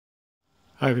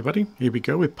Hi everybody, here we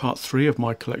go with part 3 of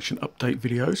my collection update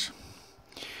videos.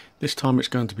 This time it's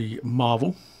going to be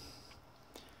Marvel,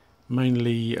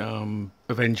 mainly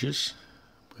Avengers,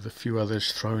 with a few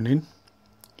others thrown in.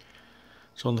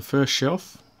 So on the first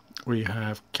shelf we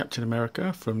have Captain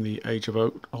America from the Age of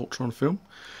Ultron film.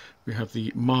 We have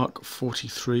the Mark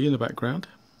 43 in the background.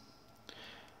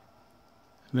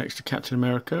 Next to Captain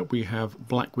America we have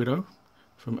Black Widow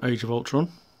from Age of Ultron.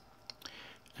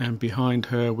 And behind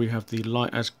her we have the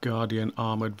light Asgardian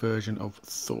armoured version of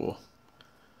Thor.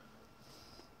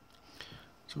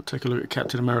 So we'll take a look at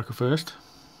Captain America first.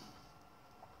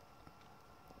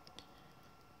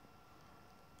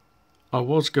 I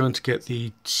was going to get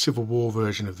the Civil War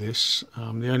version of this.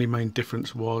 The only main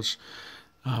difference was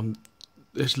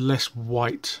there's less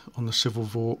white on the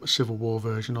Civil War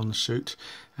version on the suit,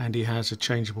 and he has a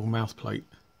changeable mouth plate.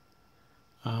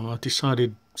 I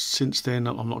decided since then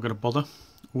I'm not going to bother.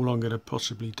 All I'm going to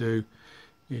possibly do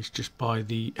is just buy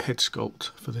the head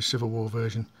sculpt for the Civil War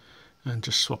version and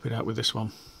just swap it out with this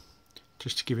one,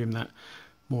 just to give him that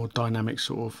more dynamic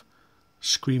sort of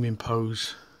screaming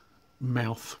pose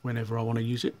mouth whenever I want to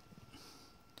use it.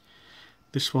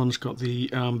 This one's got the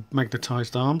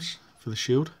magnetised arms for the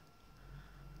shield,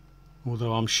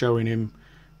 although I'm showing him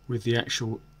with the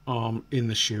actual arm in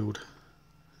the shield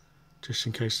just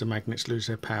in case the magnets lose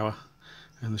their power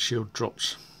and the shield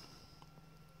drops.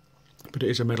 But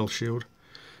it is a metal shield,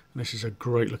 and this is a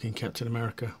great looking Captain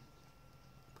America,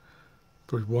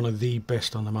 probably one of the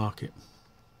best on the market.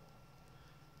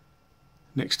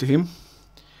 Next to him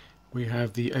we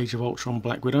have the Age of Ultron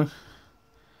Black Widow.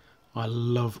 I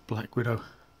love Black Widow.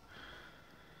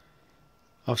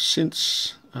 I've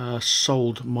since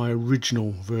sold my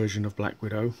original version of Black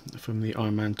Widow from the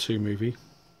Iron Man 2 movie,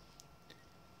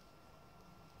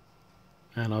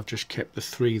 and I've just kept the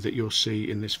 3 that you'll see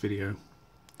in this video.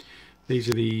 These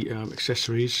are the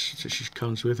accessories that she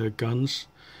comes with, her guns.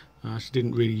 She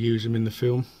didn't really use them in the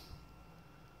film.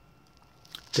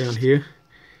 Down here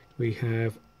we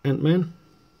have Ant-Man,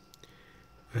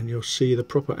 and you'll see the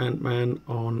proper Ant-Man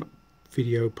on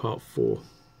video part 4.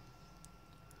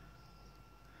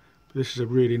 But this is a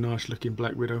really nice looking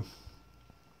Black Widow.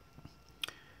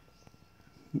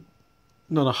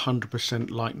 Not 100%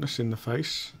 likeness in the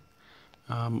face.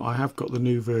 I have got the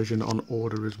new version on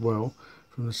order as well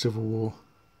from the Civil War.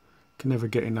 Can never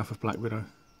get enough of Black Widow.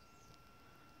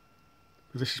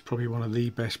 But this is probably one of the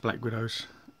best Black Widows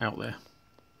out there.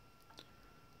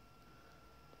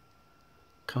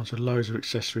 Comes with loads of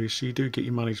accessories, so you do get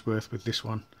your money's worth with this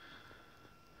one.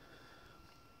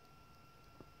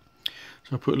 So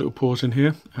I'll put a little pause in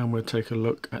here and we'll take a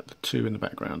look at the 2 in the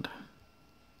background.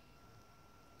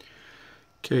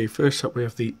 Okay, first up we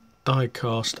have the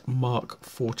die-cast Mark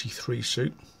 43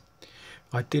 suit.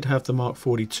 I did have the Mark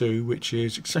 42, which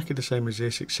is exactly the same as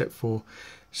this, except for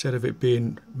instead of it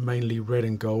being mainly red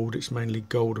and gold, it's mainly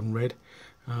gold and red.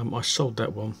 I sold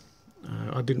that one.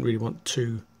 I didn't really want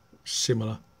 2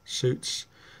 similar suits,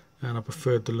 and I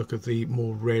preferred the look of the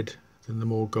more red than the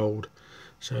more gold,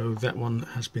 so that one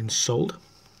has been sold.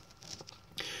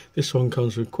 This one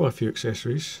comes with quite a few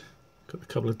accessories. Got a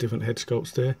couple of different head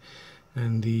sculpts there,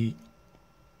 and the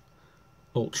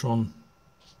Ultron,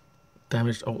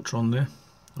 damaged Ultron there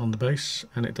on the base,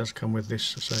 and it does come with this,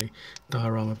 say,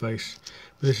 diorama base.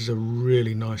 But this is a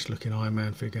really nice looking Iron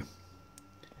Man figure.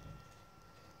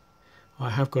 I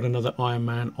have got another Iron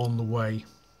Man on the way.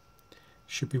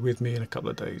 Should be with me in a couple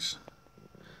of days.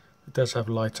 It does have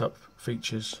light up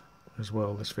features as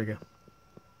well, this figure.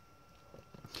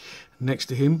 Next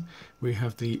to him we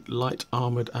have the light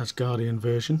armoured Asgardian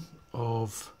version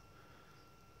of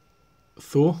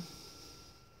Thor.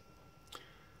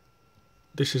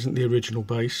 This isn't the original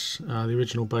base. The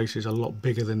original base is a lot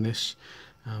bigger than this,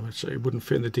 so it wouldn't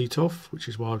fit in the Detolf, which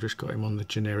is why I've just got him on the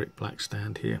generic black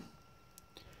stand here.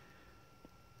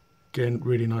 Again,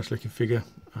 really nice looking figure.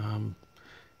 There's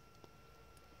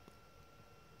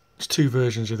 2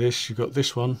 versions of this. You've got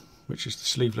this one, which is the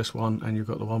sleeveless one, and you've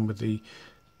got the one with the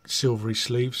silvery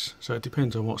sleeves, so it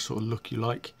depends on what sort of look you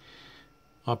like.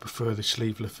 I prefer the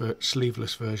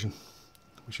sleeveless version,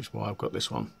 which is why I've got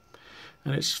this one.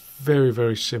 And it's very,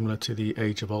 very similar to the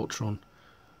Age of Ultron.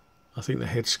 I think the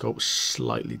head sculpt's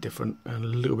slightly different and a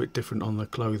little bit different on the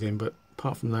clothing, but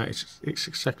apart from that it's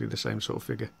exactly the same sort of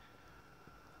figure.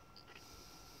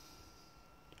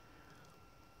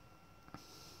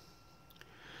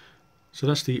 So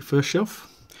that's the first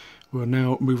shelf. We'll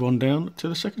now move on down to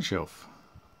the second shelf.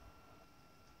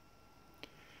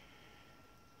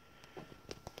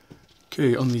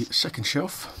 Okay, on the second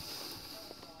shelf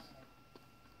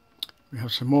we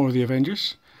have some more of the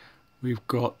Avengers. We've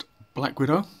got Black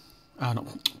Widow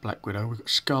not Black Widow, we've got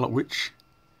Scarlet Witch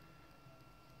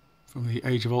from the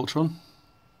Age of Ultron.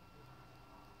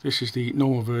 This is the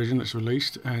normal version that's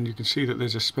released, and you can see that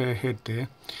there's a spare head there.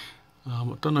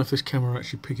 I don't know if this camera will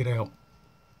actually pick it out,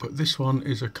 but this one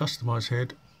is a customised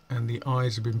head and the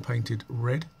eyes have been painted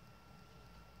red.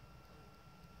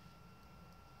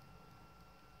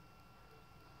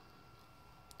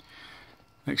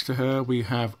 Next to her we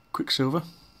have Quicksilver,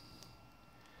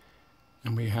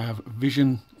 and we have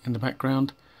Vision in the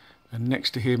background, and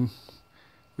next to him,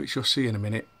 which you'll see in a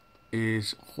minute,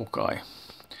 is Hawkeye.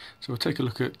 So we'll take a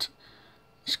look at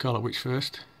Scarlet Witch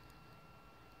first.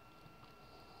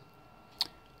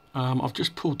 I've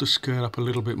just pulled the skirt up a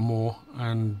little bit more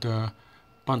and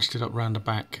bunched it up round the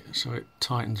back so it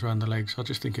tightens around the legs. I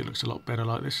just think it looks a lot better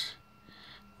like this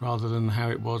rather than how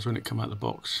it was when it came out of the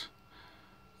box,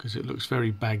 because it looks very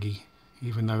baggy,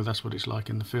 even though that's what it's like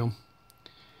in the film.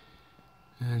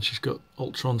 And she's got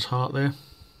Ultron's heart there.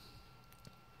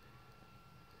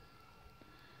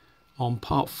 On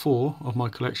part 4 of my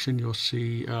collection you'll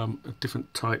see a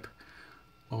different type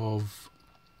of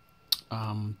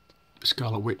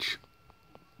Scarlet Witch,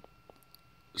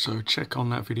 so check on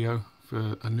that video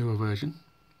for a newer version.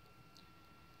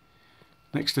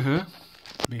 Next to her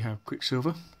we have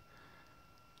Quicksilver.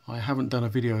 I haven't done a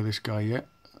video of this guy yet,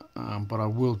 but I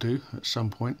will do at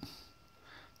some point.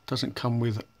 Doesn't come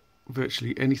with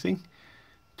virtually anything,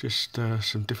 just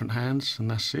some different hands,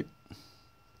 and that's it.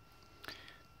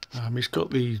 He's got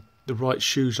the right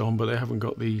shoes on, but they haven't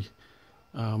got the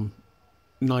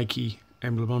Nike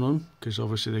emblem on because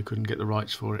obviously they couldn't get the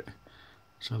rights for it,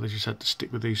 so they just had to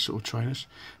stick with these sort of trainers.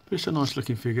 But it's a nice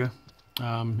looking figure.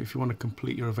 If you want to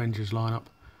complete your Avengers lineup,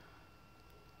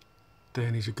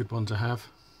 then he's a good one to have.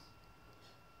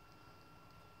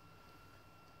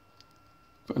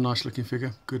 But a nice looking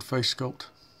figure, good face sculpt.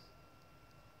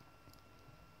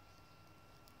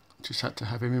 Just had to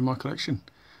have him in my collection.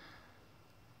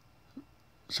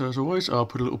 So as always, I'll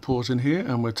put a little pause in here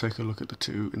and we'll take a look at the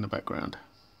two in the background.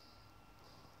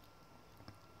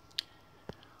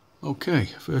 Okay,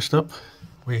 first up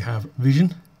we have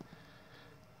Vision.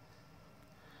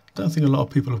 Don't think a lot of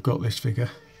people have got this figure.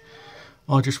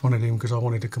 I just wanted him because I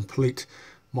wanted to complete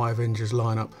my Avengers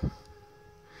lineup.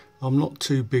 I'm not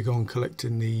too big on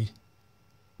collecting the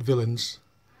villains.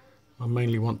 I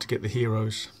mainly want to get the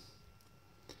heroes,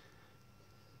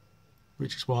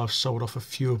 which is why I've sold off a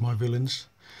few of my villains,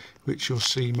 which you'll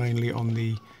see mainly on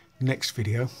the next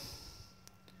video.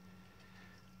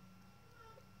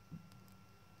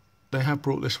 They have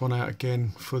brought this one out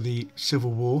again for the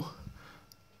Civil War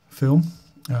film,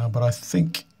 but I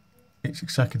think it's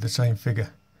exactly the same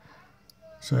figure.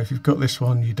 So if you've got this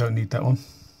one, you don't need that one.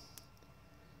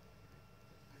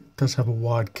 It does have a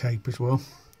wide cape as well.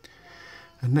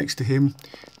 And next to him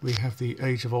we have the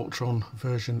Age of Ultron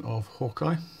version of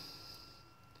Hawkeye,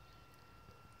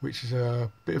 which is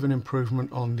a bit of an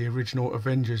improvement on the original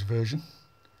Avengers version.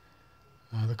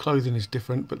 The clothing is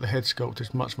different, but the head sculpt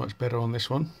is much better on this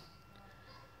one.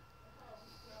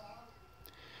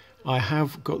 I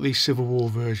have got the Civil War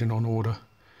version on order.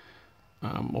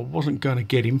 I wasn't going to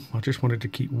get him, I just wanted to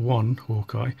keep one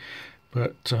Hawkeye,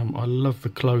 but I love the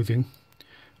clothing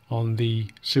on the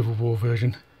Civil War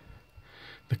version,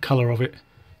 the colour of it,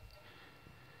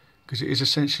 because it is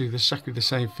essentially exactly the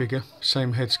same figure,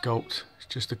 same head sculpt, it's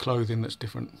just the clothing that's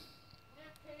different,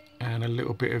 and a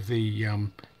little bit of the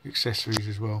accessories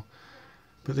as well.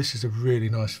 But this is a really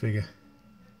nice figure.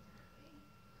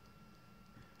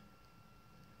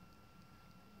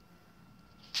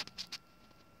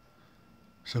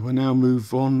 So we'll now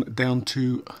move on down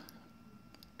to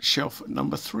shelf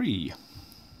number 3.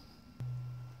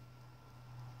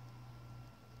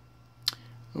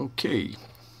 Okay,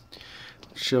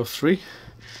 shelf 3,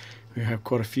 we have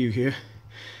quite a few here.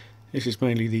 This is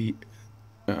mainly the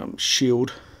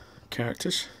S.H.I.E.L.D.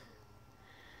 characters.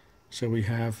 So we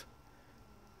have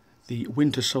the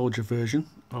Winter Soldier version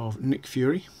of Nick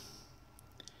Fury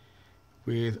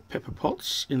with Pepper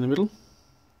Potts in the middle.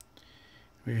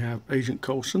 We have Agent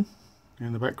Coulson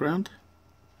in the background.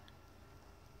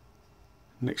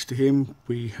 Next to him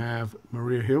we have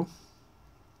Maria Hill.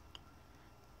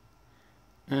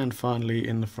 And finally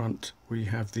in the front we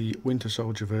have the Winter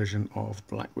Soldier version of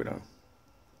Black Widow.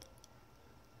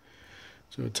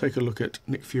 So we'll take a look at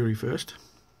Nick Fury first.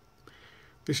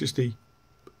 This is the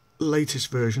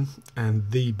latest version and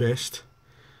the best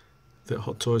that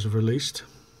Hot Toys have released.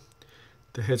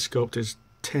 The head sculpt is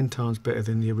 10 times better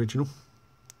than the original.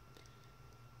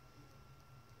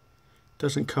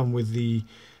 Doesn't come with the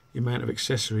amount of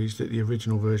accessories that the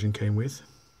original version came with,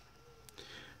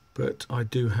 but I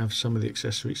do have some of the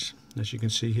accessories. As you can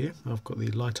see here, I've got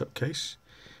the light up case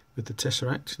with the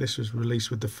Tesseract. This was released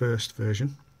with the first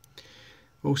version.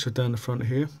 Also down the front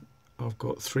here, I've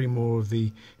got 3 more of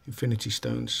the Infinity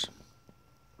Stones.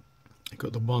 I've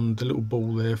got the little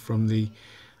ball there from the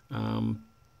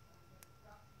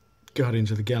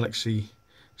Guardians of the Galaxy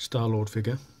Star-Lord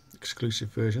figure, exclusive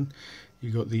version.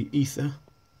 You got the Ether,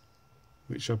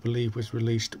 which I believe was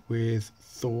released with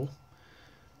Thor,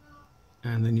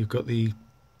 and then you've got the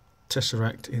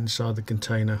Tesseract inside the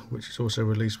container, which is also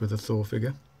released with the Thor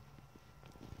figure.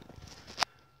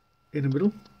 In the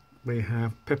middle we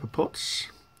have Pepper Potts.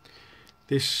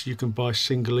 This you can buy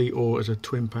singly or as a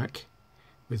twin pack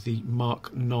with the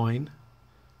Mark 9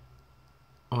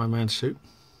 Iron Man suit.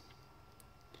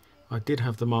 I did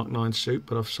have the Mark 9 suit,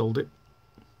 but I've sold it.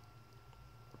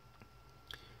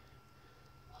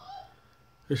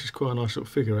 This is quite a nice little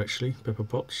figure actually, Pepper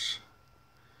Potts.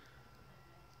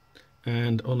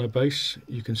 And on her base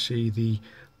you can see the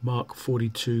Mark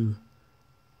 42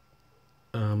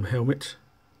 helmet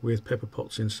with Pepper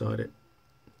Potts inside it.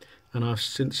 And I've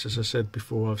since, as I said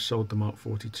before, I've sold the Mark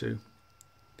 42.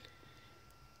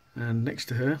 And next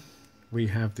to her we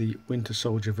have the Winter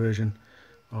Soldier version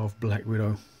of Black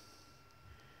Widow,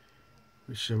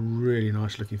 which is a really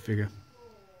nice looking figure.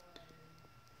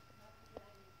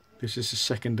 This is the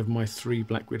second of my 3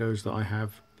 Black Widows that I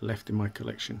have left in my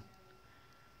collection.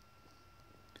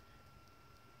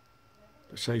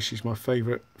 I'd say she's my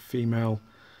favourite female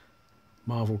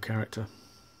Marvel character.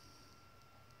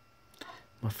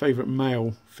 My favourite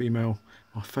male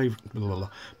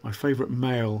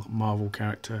Marvel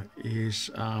character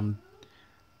is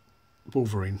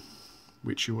Wolverine,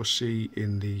 which you will see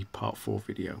in the part 4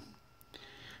 video.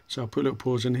 So I'll put a little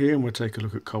pause in here and we'll take a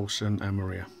look at Coulson and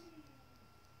Maria.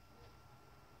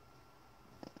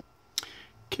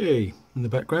 Okay, in the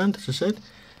background, as I said,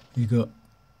 you've got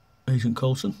Agent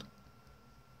Coulson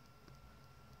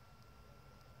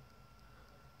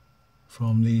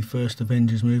from the first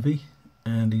Avengers movie,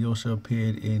 and he also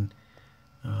appeared in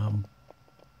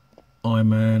Iron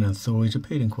Man and Thor. He's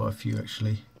appeared in quite a few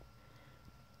actually,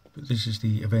 but this is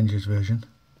the Avengers version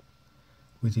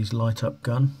with his light up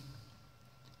gun.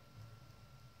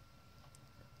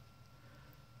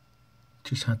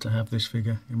 Just had to have this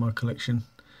figure in my collection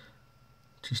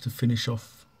just to finish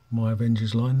off my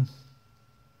Avengers line.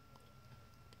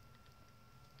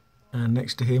 And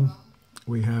next to him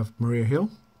we have Maria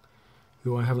Hill,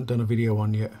 who I haven't done a video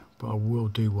on yet, but I will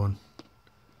do one.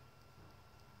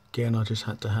 Again, I just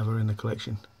had to have her in the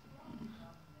collection.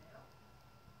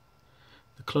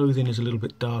 The clothing is a little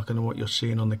bit darker than what you're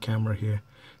seeing on the camera here.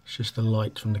 It's just the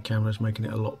light from the camera is making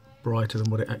it a lot brighter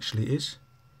than what it actually is.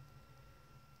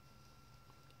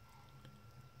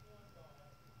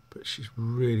 But she's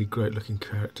really great looking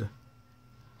character.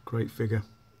 Great figure.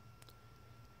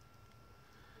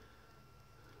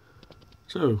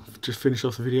 So, just finish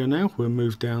off the video now, we'll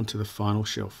move down to the final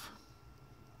shelf.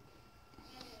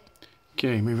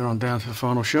 Okay, moving on down to the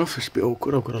final shelf. It's a bit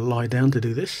awkward, I've got to lie down to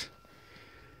do this.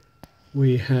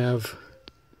 We have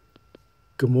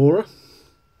Gamora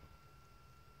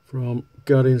from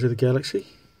Guardians of the Galaxy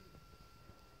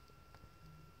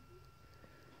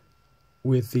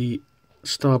with the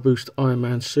Star Boost Iron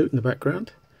Man suit in the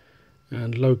background,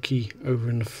 and Loki over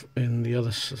in the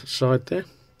other side there.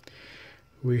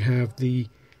 We have the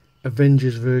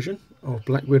Avengers version of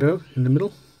Black Widow in the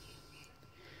middle,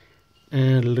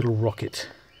 and a little rocket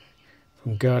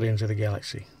from Guardians of the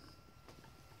Galaxy.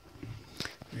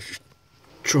 Let's just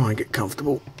try and get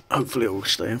comfortable. Hopefully it will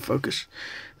stay in focus.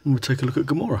 And we'll take a look at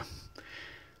Gamora.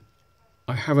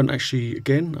 I haven't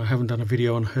done a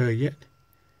video on her yet,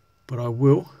 but I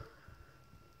will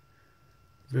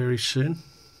very soon.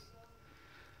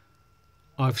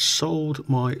 I've sold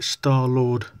my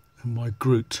Star-Lord and my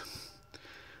Groot.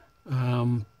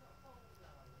 I'm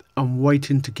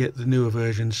waiting to get the newer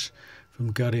versions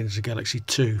from Guardians of the Galaxy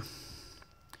 2.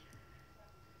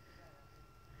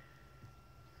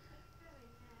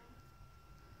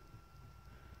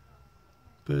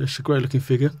 But it's a great looking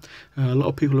figure. A lot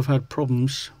of people have had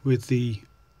problems with the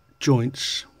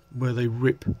joints where they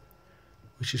rip,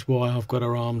 which is why I've got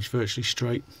her arms virtually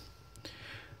straight.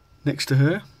 Next to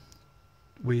her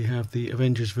we have the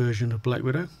Avengers version of Black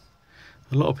Widow.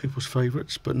 A lot of people's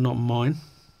favourites, but not mine.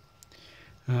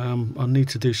 I need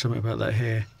to do something about that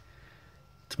hair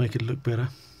to make it look better.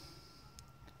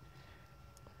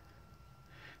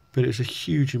 But it's a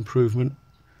huge improvement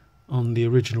on the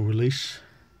original release.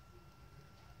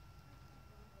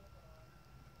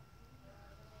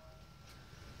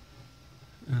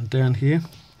 And down here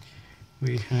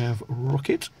we have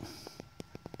Rocket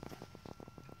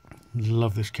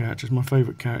Love this character. It's my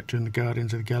favourite character in the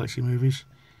Guardians of the Galaxy movies.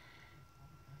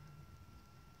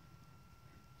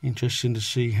 Interesting to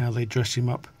see how they dress him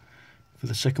up for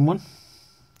the second one.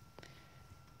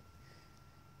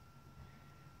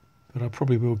 But I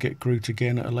probably will get Groot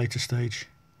again at a later stage.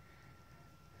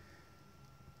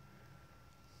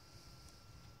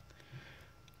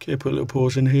 Okay, put a little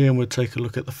pause in here and we'll take a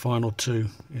look at the final two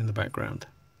in the background.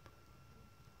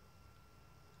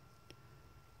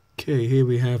 Okay, here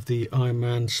we have the Iron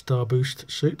Man Star Boost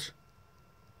suit.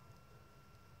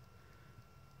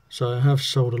 So I have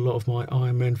sold a lot of my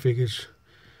Iron Man figures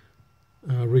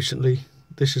recently.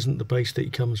 This isn't the base that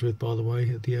he comes with, by the way.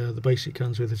 The base he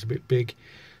comes with is a bit big,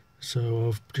 so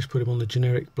I've just put him on the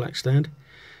generic black stand.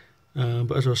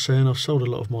 But as I was saying, I've sold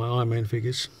a lot of my Iron Man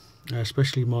figures,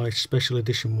 especially my special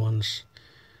edition ones,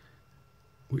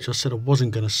 which I said I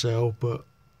wasn't going to sell, but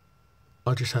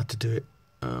I just had to do it.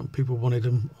 People wanted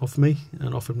them off me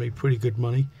and offered me pretty good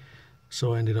money,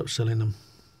 so I ended up selling them.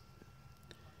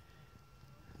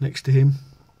 Next to him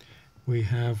we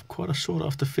have quite a sought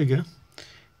after figure.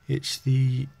 It's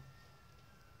the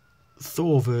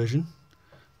Thor version,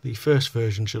 the first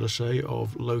version should I say,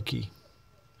 of Loki.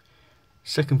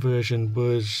 Second version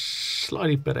was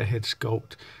slightly better head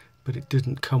sculpt, but it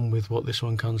didn't come with what this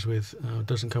one comes with. It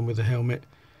doesn't come with the helmet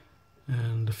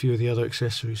and a few of the other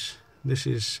accessories. This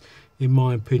is, in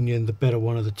my opinion, the better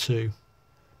one of the two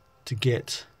to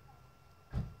get.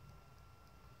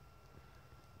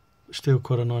 Still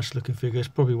quite a nice looking figure. It's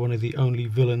probably one of the only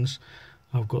villains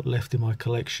I've got left in my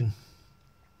collection,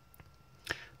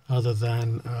 other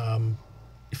than,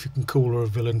 if you can call her a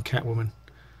villain, Catwoman.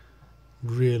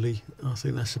 Really, I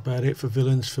think that's about it for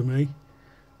villains for me.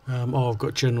 Oh, I've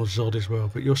got General Zod as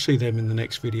well, but you'll see them in the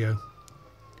next video.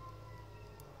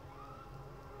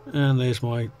 And there's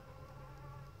my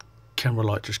camera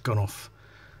light just gone off.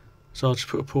 So I'll just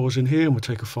put a pause in here and we'll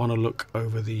take a final look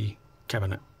over the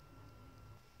cabinet.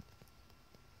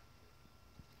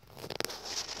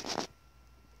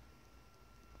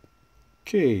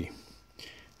 Okay,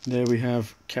 there we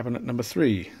have cabinet number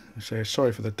 3. So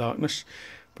sorry for the darkness,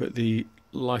 but the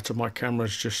light of my camera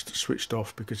is just switched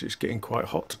off because it's getting quite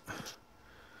hot.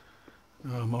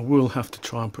 I will have to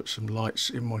try and put some lights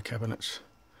in my cabinets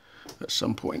at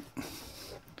some point.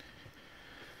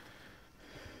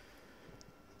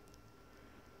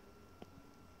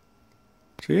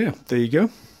 So yeah, there you go.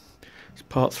 It's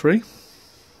part 3.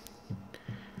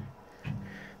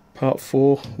 Part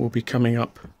 4 will be coming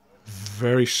up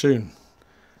very soon.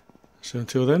 So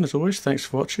until then, as always, thanks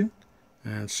for watching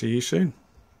and see you soon.